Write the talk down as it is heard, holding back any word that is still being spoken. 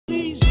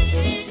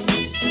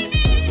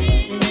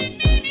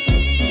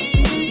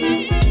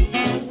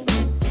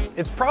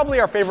It's probably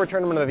our favorite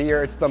tournament of the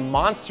year. It's the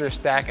Monster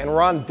Stack, and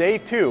we're on day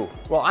 2.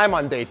 Well, I'm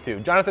on day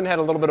 2. Jonathan had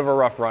a little bit of a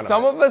rough run.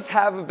 Some of us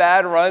have a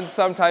bad run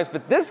sometimes,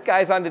 but this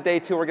guy's on to day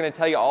 2. We're going to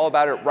tell you all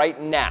about it right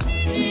now.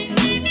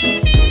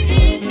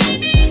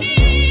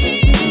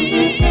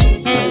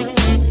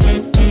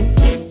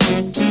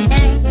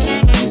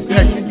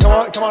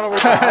 Yeah, come on over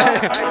here.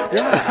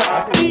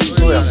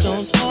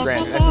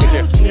 Grant,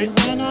 nice to meet you.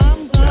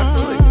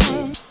 Absolutely.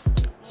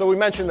 So we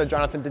mentioned that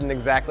Jonathan didn't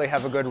exactly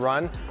have a good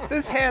run.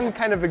 This hand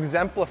kind of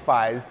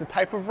exemplifies the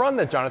type of run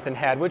that Jonathan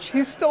had, which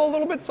he's still a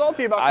little bit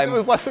salty about because it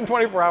was less than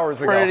 24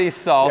 hours ago. Pretty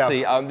salty.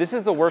 Yeah. This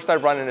is the worst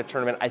I've run in a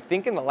tournament, I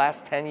think, in the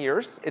last 10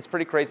 years. It's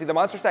pretty crazy. The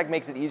Monster Stack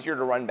makes it easier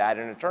to run bad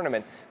in a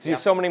tournament because you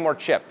have so many more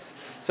chips.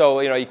 So,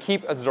 you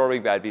keep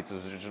absorbing bad beats,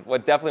 which is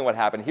definitely what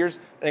happened. Here's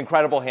an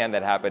incredible hand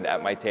that happened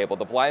at my table.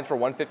 The blinds were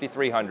 150,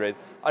 300.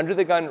 Under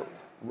the gun,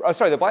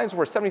 the blinds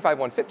were 75,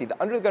 150.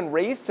 The under the gun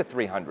raised to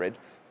 300.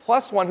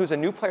 +1, who's a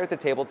new player at the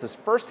table, his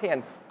first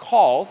hand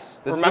calls.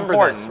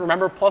 Remember this.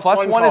 Remember, +1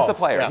 +1 is the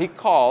player. Yeah. He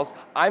calls.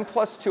 I'm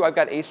 +2. I've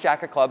got ace,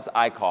 jack of clubs.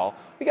 I call.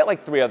 We get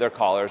like 3 other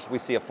callers. We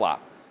see a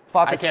flop.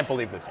 I can't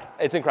believe this.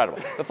 It's incredible.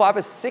 The flop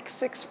is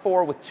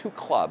 6-6-4 with 2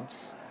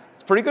 clubs.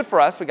 It's pretty good for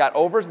us. We got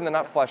overs and the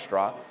nut flush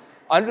draw.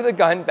 Under the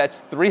gun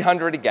bets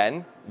 300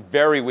 again.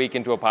 Very weak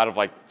into a pot of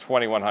like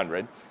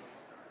 2,100.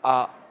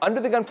 Under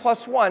the gun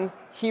 +1,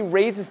 he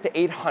raises to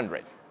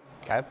 800.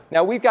 Okay.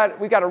 Now we've got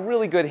a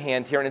really good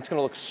hand here, and it's going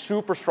to look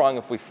super strong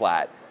if we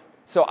flat.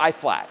 So I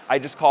flat. I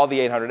just call the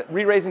 800.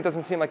 Re-raising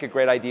doesn't seem like a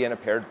great idea in a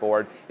paired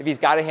board. If he's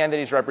got a hand that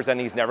he's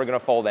representing, he's never going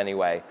to fold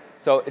anyway.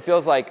 So it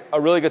feels like a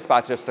really good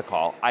spot just to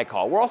call. I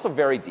call. We're also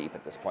very deep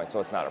at this point,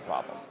 so it's not a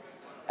problem.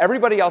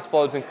 Everybody else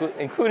folds,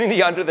 including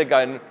the under the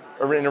gun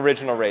an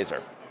original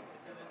raiser.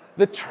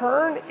 The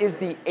turn is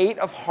the 8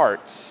 of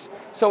hearts.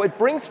 So it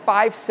brings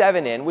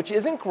 5-7 in, which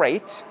isn't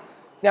great.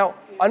 Now,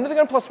 under the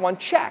gun +1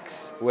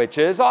 checks, which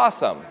is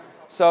awesome.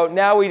 So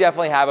now we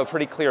definitely have a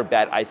pretty clear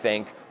bet, I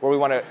think, where we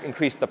want to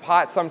increase the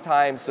pot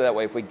sometimes, so that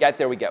way if we get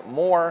there, we get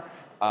more.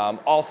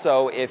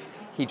 Also, if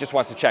he just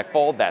wants to check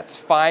fold, that's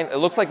fine. It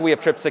looks like we have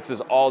trip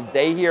 6s all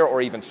day here,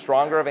 or even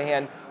stronger of a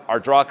hand. Our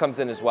draw comes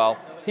in as well.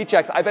 He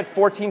checks. I bet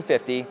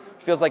 1450.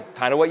 Feels like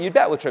kind of what you'd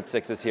bet with trip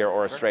 6s here,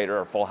 or a straight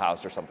or a full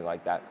house or something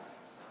like that.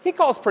 He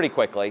calls pretty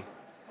quickly.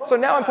 So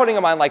now I'm putting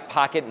him on like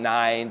pocket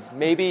 9s,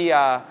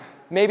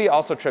 maybe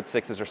also trip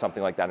 6s or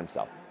something like that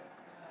himself.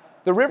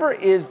 The river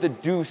is the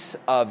deuce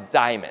of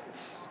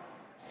diamonds.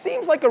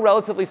 Seems like a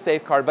relatively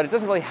safe card, but it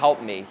doesn't really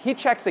help me. He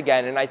checks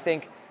again, and I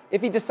think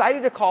if he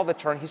decided to call the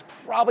turn, he's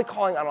probably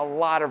calling on a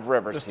lot of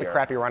rivers Just here. a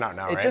crappy run out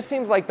now, right? It just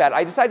seems like bad.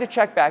 I decided to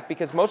check back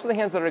because most of the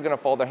hands that are going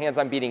to fold are hands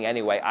I'm beating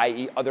anyway,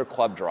 i.e. other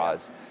club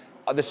draws.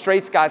 The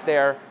straights got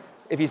there.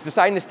 If he's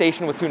deciding to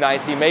station with 2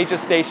 9s, he may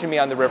just station me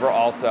on the river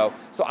also.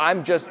 So I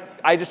just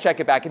check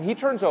it back, and he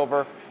turns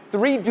over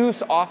 3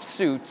 deuce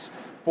offsuit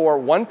for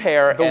 1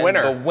 pair. The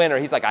winner.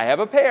 He's like, I have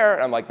a pair.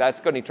 And I'm like, that's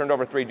good. And he turned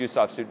over 3 deuce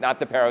offsuit, not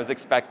the pair I was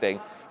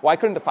expecting. Why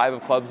couldn't the 5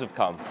 of clubs have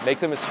come?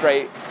 Makes him a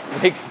straight,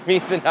 makes me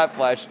the nut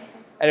flush.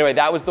 Anyway,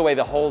 that was the way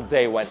the whole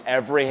day went.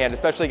 Every hand,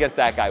 especially against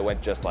that guy,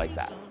 went just like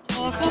that.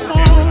 What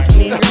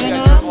are you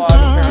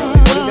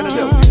going to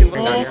do? You can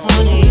bring down here.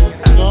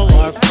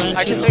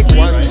 I can take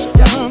one.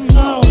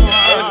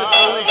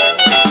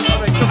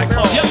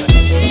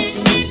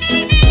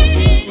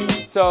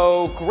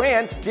 So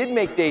Grant did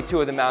make day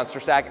 2 of the Monster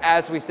Stack,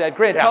 as we said.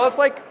 Grant, tell us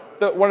like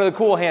one of the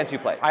cool hands you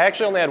played. I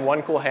actually only had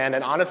 1 cool hand,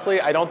 and honestly,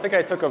 I don't think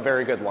I took a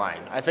very good line.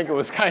 I think it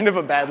was kind of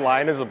a bad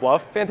line as a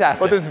bluff. Fantastic.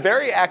 But this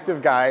very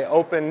active guy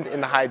opened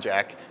in the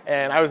hijack,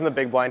 and I was in the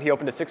big blind. He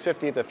opened at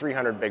 650 at the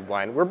 300 big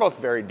blind. We're both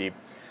very deep.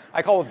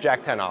 I call with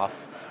Jack 10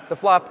 off. The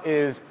flop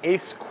is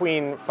Ace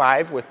Queen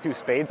 5 with 2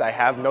 spades. I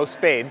have no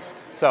spades,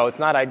 so it's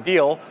not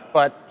ideal,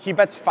 but he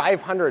bets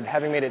 500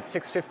 having made it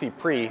 650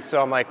 pre, so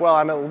I'm like, well,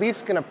 I'm at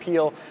least gonna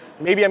peel.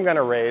 Maybe I'm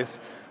gonna raise.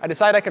 I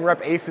decide I can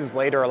rep aces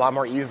later a lot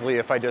more easily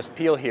if I just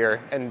peel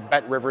here and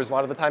bet rivers a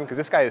lot of the time, because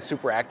this guy is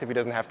super active. He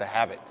doesn't have to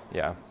have it.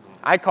 Yeah.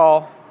 I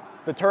call.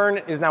 The turn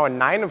is now a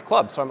 9 of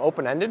clubs, so I'm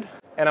open-ended,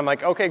 and I'm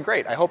like, okay,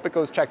 great. I hope it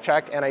goes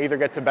check-check, and I either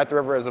get to bet the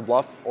river as a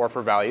bluff or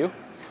for value.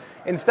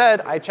 Instead,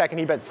 I check, and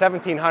he bets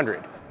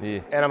 1,700. Yeah.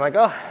 And I'm like,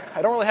 oh,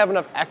 I don't really have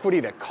enough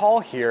equity to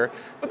call here,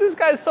 but this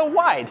guy's so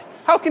wide.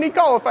 How can he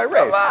call if I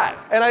raise? Come on.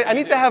 And I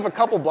need to have a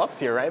couple bluffs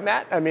here, right,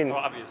 Matt? I mean, well,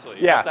 obviously.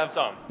 Yeah. You have to have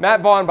some.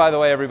 Matt Vaughn, by the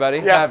way, everybody.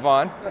 Yeah. Matt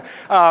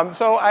Vaughn.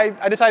 So I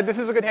decide this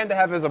is a good hand to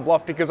have as a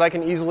bluff because I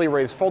can easily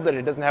raise folded.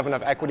 It doesn't have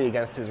enough equity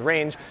against his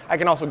range. I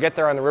can also get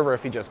there on the river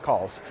if he just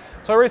calls.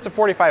 So I raised to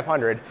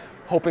 4,500,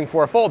 hoping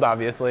for a fold,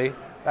 obviously.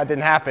 That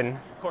didn't happen.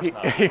 Of course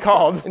not. He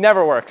called. It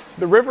never works.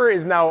 The river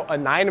is now a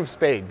 9 of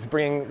spades,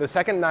 bringing the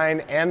second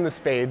 9 and the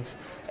spades.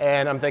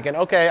 And I'm thinking,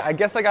 okay, I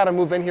guess I got to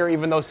move in here,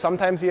 even though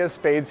sometimes he has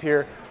spades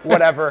here,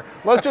 whatever.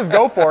 Let's just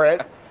go for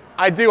it.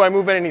 I do. I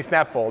move in and he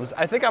snap folds.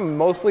 I think I'm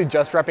mostly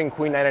just repping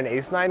Queen 9 and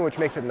Ace 9, which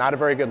makes it not a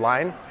very good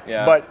line.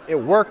 Yeah. But it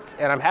worked,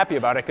 and I'm happy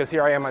about it because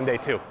here I am on day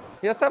 2.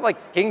 He must have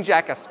like king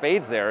jack of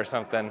spades there or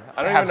something.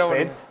 I don't have even know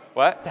spades?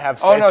 What? To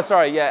have Oh no, spades?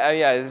 sorry. Yeah,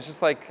 yeah. It's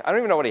just like I don't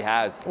even know what he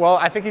has. Well,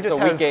 I think he just a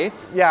has. weak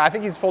ace? Yeah, I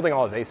think he's folding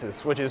all his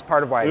aces, which is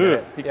part of why I did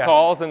it. He Yeah.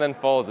 calls and then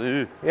folds.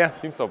 Ugh. Yeah.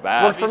 Seems so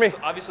bad. Worked for me.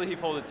 Obviously, he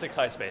folded 6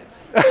 high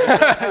spades.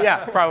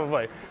 Yeah,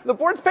 probably. The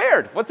board's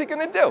paired. What's he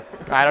gonna do?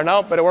 I don't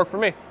know, but it worked for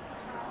me.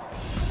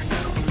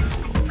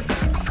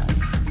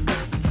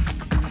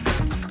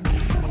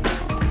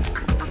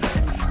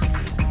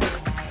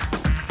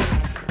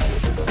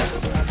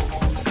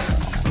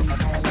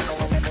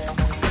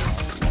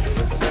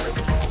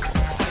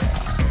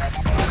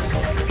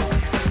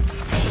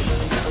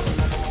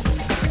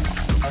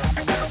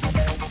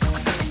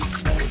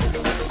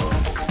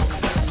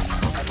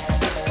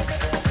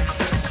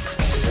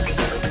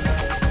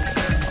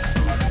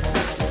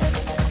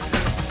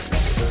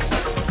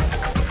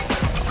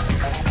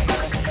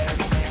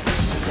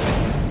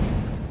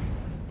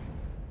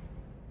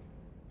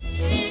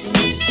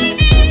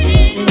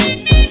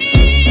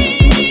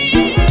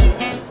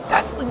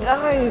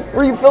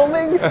 Were you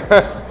filming?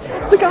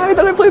 It's the guy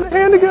that I played the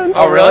hand against.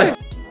 Oh, really?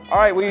 All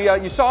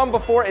right, you saw him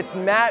before. It's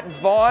Matt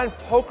Vaughn,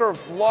 poker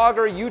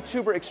vlogger,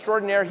 YouTuber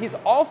extraordinaire. He's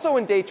also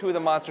in day 2 of the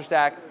Monster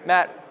Stack.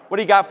 Matt, what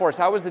do you got for us?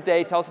 How was the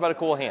day? Tell us about a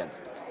cool hand.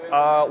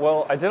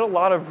 Well, I did a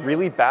lot of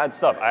really bad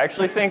stuff. I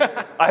actually think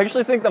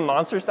the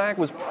Monster Stack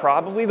was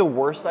probably the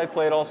worst I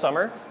played all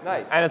summer.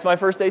 Nice. And it's my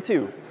first day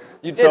too.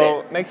 You did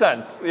so it. Makes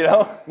sense, you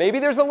know? Maybe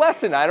there's a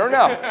lesson. I don't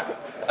know.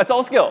 It's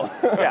all skill.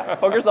 Yeah,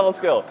 poker's all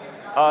skill.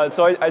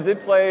 So I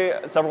did play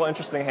several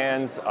interesting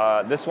hands.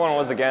 This one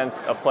was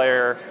against a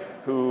player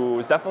who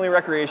was definitely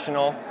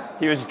recreational.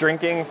 He was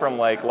drinking from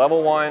like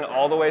level 1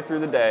 all the way through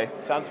the day.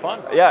 Sounds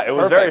fun. Yeah, it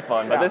was very Perfect.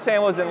 fun. But this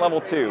hand was in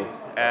level 2.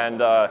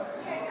 And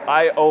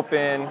I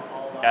open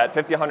at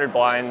 5,100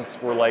 blinds.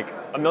 We're like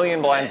a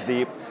million blinds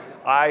deep.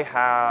 I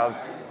have,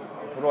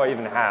 what do I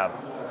even have?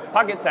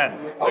 Pocket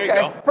 10s. Okay. you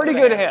go. Pretty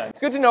good hand. It's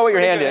good to know what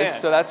your hand good is,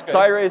 hand. so that's good. So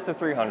I raised to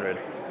 300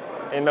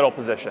 in middle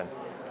position.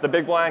 The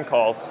big blind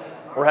calls.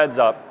 We're heads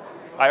up.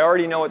 I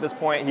already know at this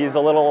point he's a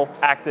little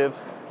active.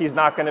 He's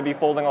not going to be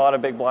folding a lot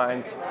of big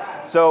blinds.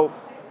 So,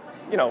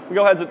 you know, we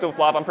go heads up to a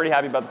flop. I'm pretty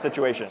happy about the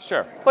situation.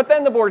 Sure. But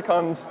then the board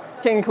comes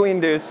king, queen,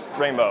 deuce,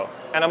 rainbow.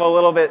 And I'm a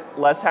little bit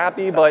less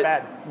happy,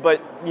 but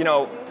you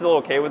know, still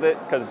okay with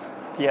it because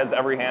he has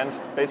every hand,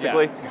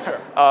 basically.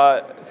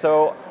 Yeah, sure.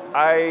 So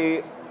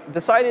I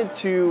decided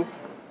to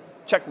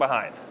check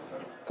behind.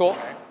 Cool.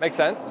 Makes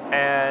sense.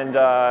 And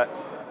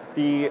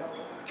the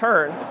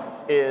turn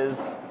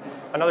is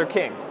another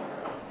king.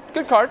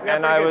 Good card.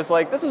 And I was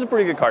like, this is a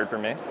pretty good card for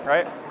me,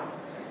 right?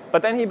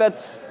 But then he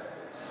bets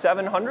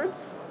 700?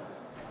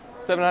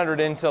 700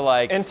 into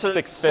like Into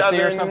 650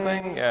 or 7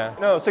 something? Yeah.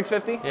 No,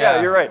 650? Yeah.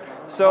 Yeah, you're right.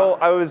 So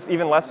I was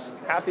even less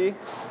happy.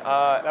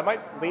 That might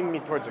lean me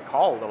towards a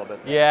call a little bit.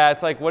 Yeah,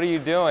 it's like, what are you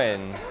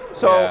doing?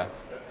 So Yeah.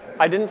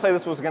 I didn't say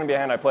this was going to be a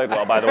hand I played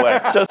well, by the way.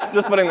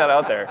 just putting that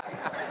out there.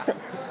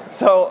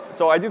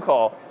 So I do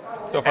call.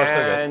 So far, so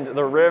good. And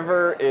the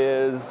river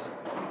is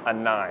a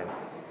 9.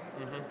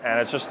 And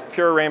it's just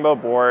pure rainbow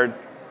board.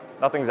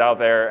 Nothing's out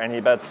there. And he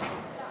bets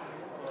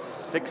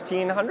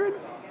 1,600?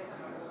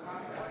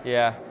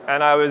 Yeah.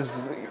 And I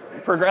was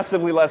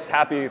progressively less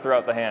happy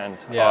throughout the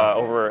hand, Yeah.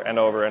 over and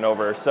over and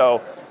over. So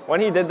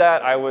when he did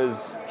that, I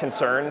was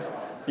concerned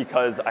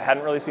because I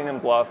hadn't really seen him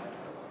bluff.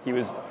 He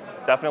was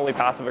definitely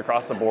passive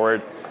across the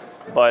board,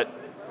 but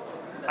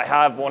I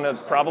have one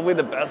of probably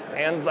the best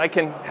hands I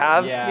can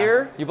have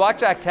here. You blocked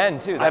Jack 10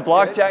 too. I That's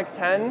blocked good. Jack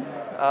 10.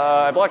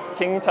 I blocked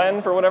King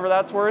 10 for whatever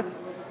that's worth.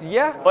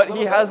 Yeah. But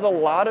he has a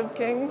lot of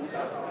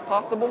kings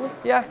possible.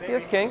 Yeah, he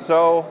has king.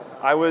 So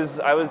I was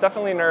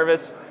definitely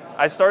nervous.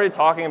 I started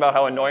talking about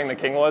how annoying the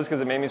king was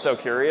because it made me so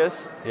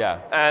curious. Yeah.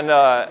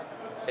 And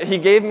he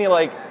gave me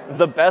like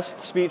the best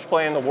speech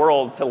play in the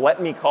world to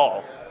let me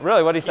call.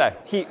 Really? What did he say?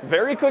 He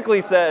very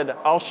quickly said,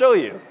 "I'll show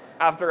you,"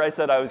 after I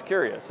said I was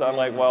curious. So I'm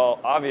like, well,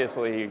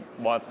 obviously he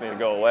wants me to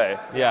go away.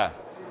 Yeah.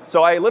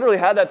 So I literally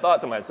had that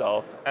thought to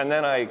myself, and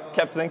then I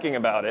kept thinking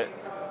about it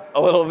a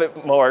little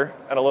bit more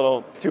and a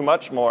little too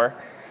much more.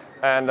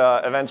 And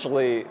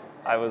eventually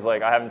I was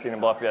like, I haven't seen him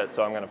bluff yet,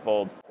 so I'm going to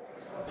fold.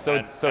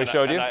 So he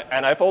showed you?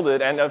 And I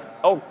folded, and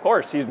of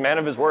course, he's man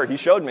of his word. He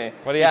showed me.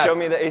 What do you have? He showed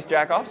me the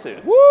ace-jack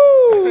offsuit.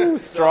 Woo!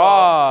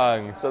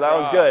 Strong. So that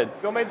was good.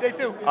 Still made day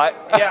 2.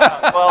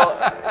 Yeah,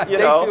 well, you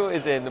Day know. 2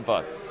 is in the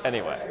books.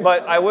 Anyway.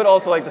 But I would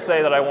also like to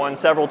say that I won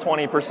several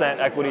 20%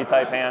 equity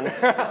type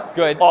hands.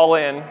 Good. All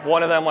in.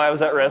 One of them I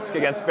was at risk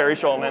against Barry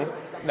Schulman.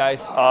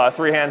 Nice.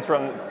 3 hands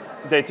from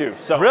day 2.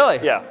 So Really?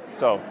 Yeah.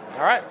 So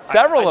All right.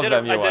 Several I of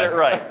them you I won. did it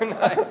right.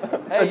 Nice.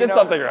 I Hey, did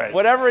something right.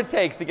 Whatever it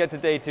takes to get to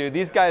day 2.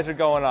 These guys are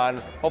going on.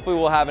 Hopefully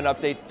we'll have an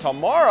update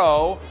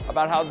tomorrow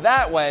about how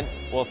that went.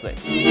 We'll see.